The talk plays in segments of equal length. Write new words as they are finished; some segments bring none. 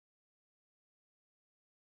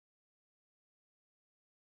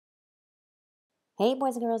Hey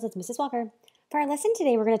boys and girls, it's Mrs. Walker. For our lesson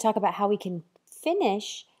today, we're going to talk about how we can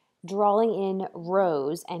finish drawing in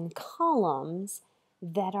rows and columns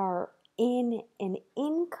that are in an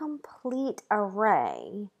incomplete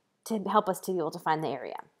array to help us to be able to find the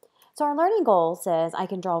area. So our learning goal says I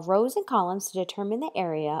can draw rows and columns to determine the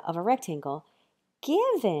area of a rectangle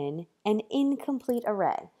given an incomplete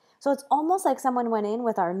array. So it's almost like someone went in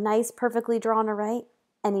with our nice, perfectly drawn array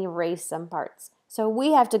and erase some parts. So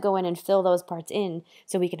we have to go in and fill those parts in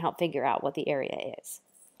so we can help figure out what the area is.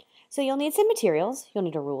 So you'll need some materials. You'll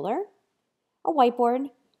need a ruler, a whiteboard,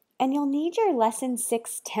 and you'll need your lesson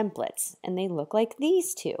 6 templates, and they look like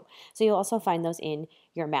these two. So you'll also find those in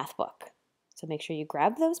your math book. So make sure you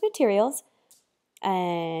grab those materials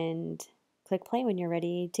and click play when you're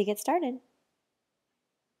ready to get started.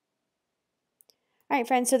 All right,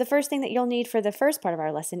 friends, so the first thing that you'll need for the first part of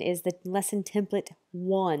our lesson is the lesson template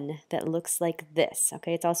 1 that looks like this,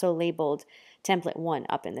 okay? It's also labeled template 1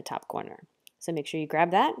 up in the top corner. So make sure you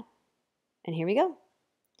grab that, and here we go.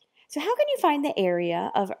 So how can you find the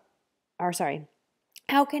area of,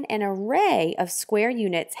 how can an array of square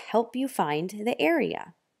units help you find the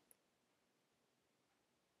area?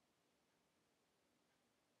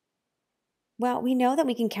 Well, we know that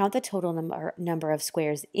we can count the total number of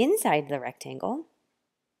squares inside the rectangle.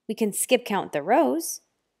 We can skip count the rows,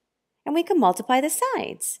 and we can multiply the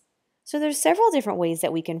sides. So there's several different ways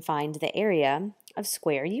that we can find the area of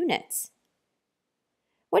square units.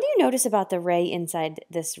 What do you notice about the array inside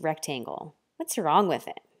this rectangle? What's wrong with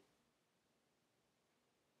it?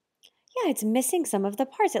 Yeah, it's missing some of the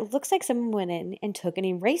parts. It looks like someone went in and took an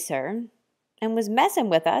eraser and was messing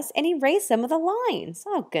with us and erased some of the lines.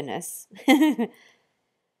 Oh, goodness.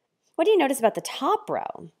 What do you notice about the top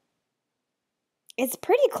row? It's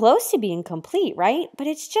pretty close to being complete, right? But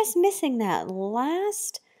it's just missing that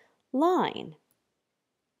last line.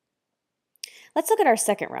 Let's look at our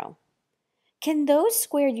second row. Can those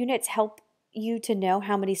square units help you to know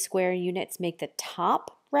how many square units make the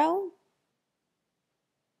top row?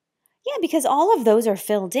 Yeah, because all of those are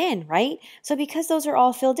filled in, right? So because those are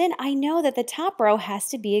all filled in, I know that the top row has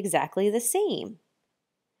to be exactly the same.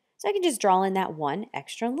 So I can just draw in that one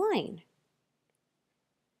extra line.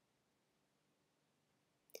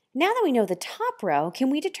 Now that we know the top row, can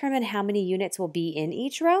we determine how many units will be in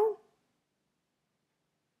each row?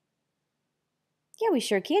 Yeah, we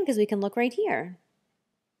sure can because we can look right here.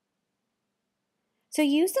 So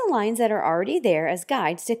use the lines that are already there as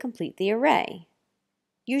guides to complete the array.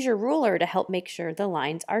 Use your ruler to help make sure the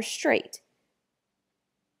lines are straight.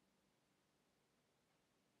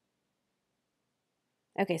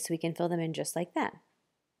 Okay, so we can fill them in just like that.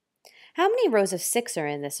 How many rows of 6 are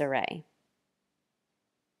in this array?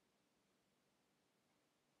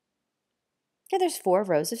 Yeah, there's 4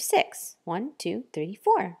 rows of 6. 1, 2, 3,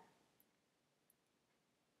 4.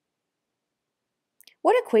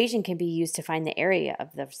 What equation can be used to find the area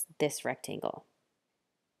of this rectangle?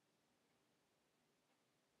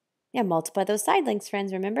 Yeah, multiply those side lengths,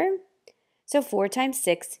 friends, remember? So 4 times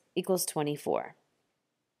 6 equals 24.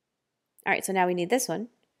 All right, so now we need this one.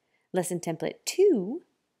 Lesson template 2,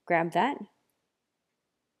 grab that.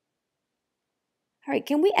 All right,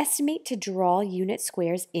 can we estimate to draw unit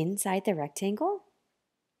squares inside the rectangle?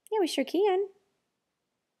 Yeah, we sure can.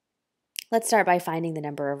 Let's start by finding the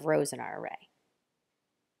number of rows in our array.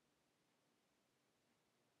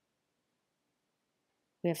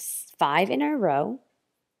 We have 5 in our row,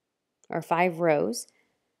 or 5 rows.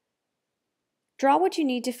 Draw what you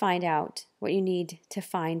need to find out, what you need to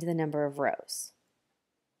find the number of rows.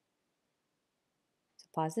 So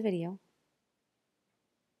pause the video.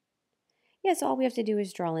 Yeah, so all we have to do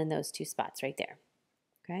is draw in those 2 spots right there.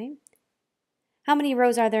 Okay? How many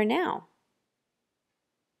rows are there now?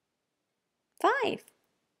 5.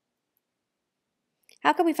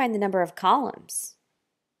 How can we find the number of columns?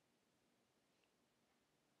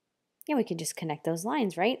 Yeah, we can just connect those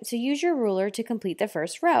lines, right? So use your ruler to complete the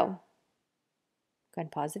first row. Go ahead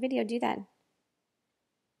and pause the video, do that.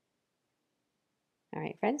 All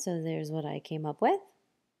right, friends, so there's what I came up with.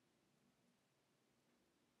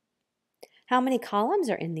 How many columns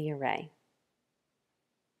are in the array?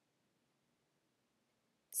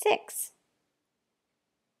 6.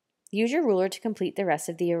 Use your ruler to complete the rest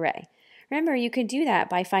of the array. Remember, you can do that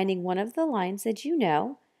by finding one of the lines that you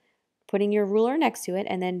know, putting your ruler next to it,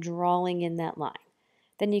 and then drawing in that line.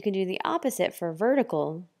 Then you can do the opposite for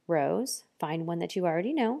vertical rows. Find one that you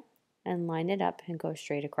already know and line it up and go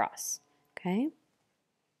straight across. Okay?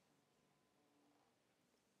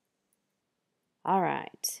 All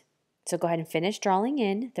right. So go ahead and finish drawing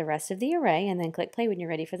in the rest of the array and then click play when you're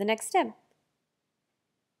ready for the next step.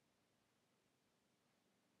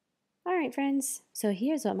 All right. right, friends, so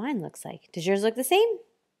here's what mine looks like. Does yours look the same?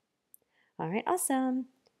 All right, awesome.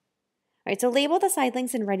 All right, so label the side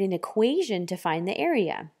lengths and write an equation to find the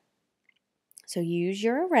area. So use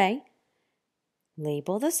your array,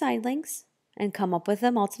 label the side lengths, and come up with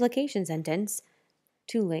a multiplication sentence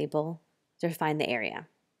to find the area.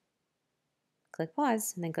 Click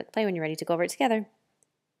pause, and then click play when you're ready to go over it together.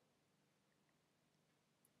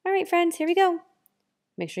 All right, friends, here we go.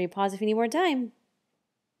 Make sure you pause if you need more time.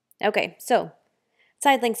 Okay, so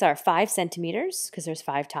side lengths are 5 centimeters because there's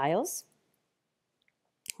 5 tiles.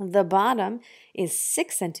 The bottom is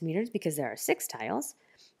 6 centimeters because there are 6 tiles.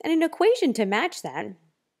 And an equation to match that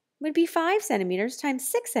would be 5 centimeters times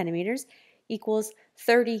 6 centimeters equals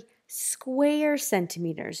 30 square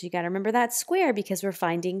centimeters. You got to remember that square because we're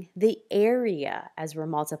finding the area as we're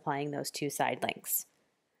multiplying those two side lengths.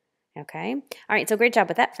 Okay? All right, so great job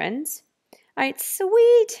with that, friends. All right,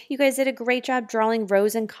 sweet. You guys did a great job drawing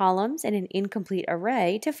rows and columns in an incomplete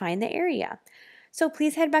array to find the area. So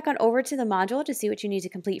please head back on over to the module to see what you need to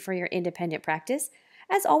complete for your independent practice.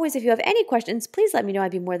 As always, if you have any questions, please let me know.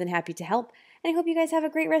 I'd be more than happy to help. And I hope you guys have a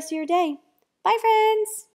great rest of your day. Bye,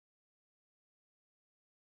 friends.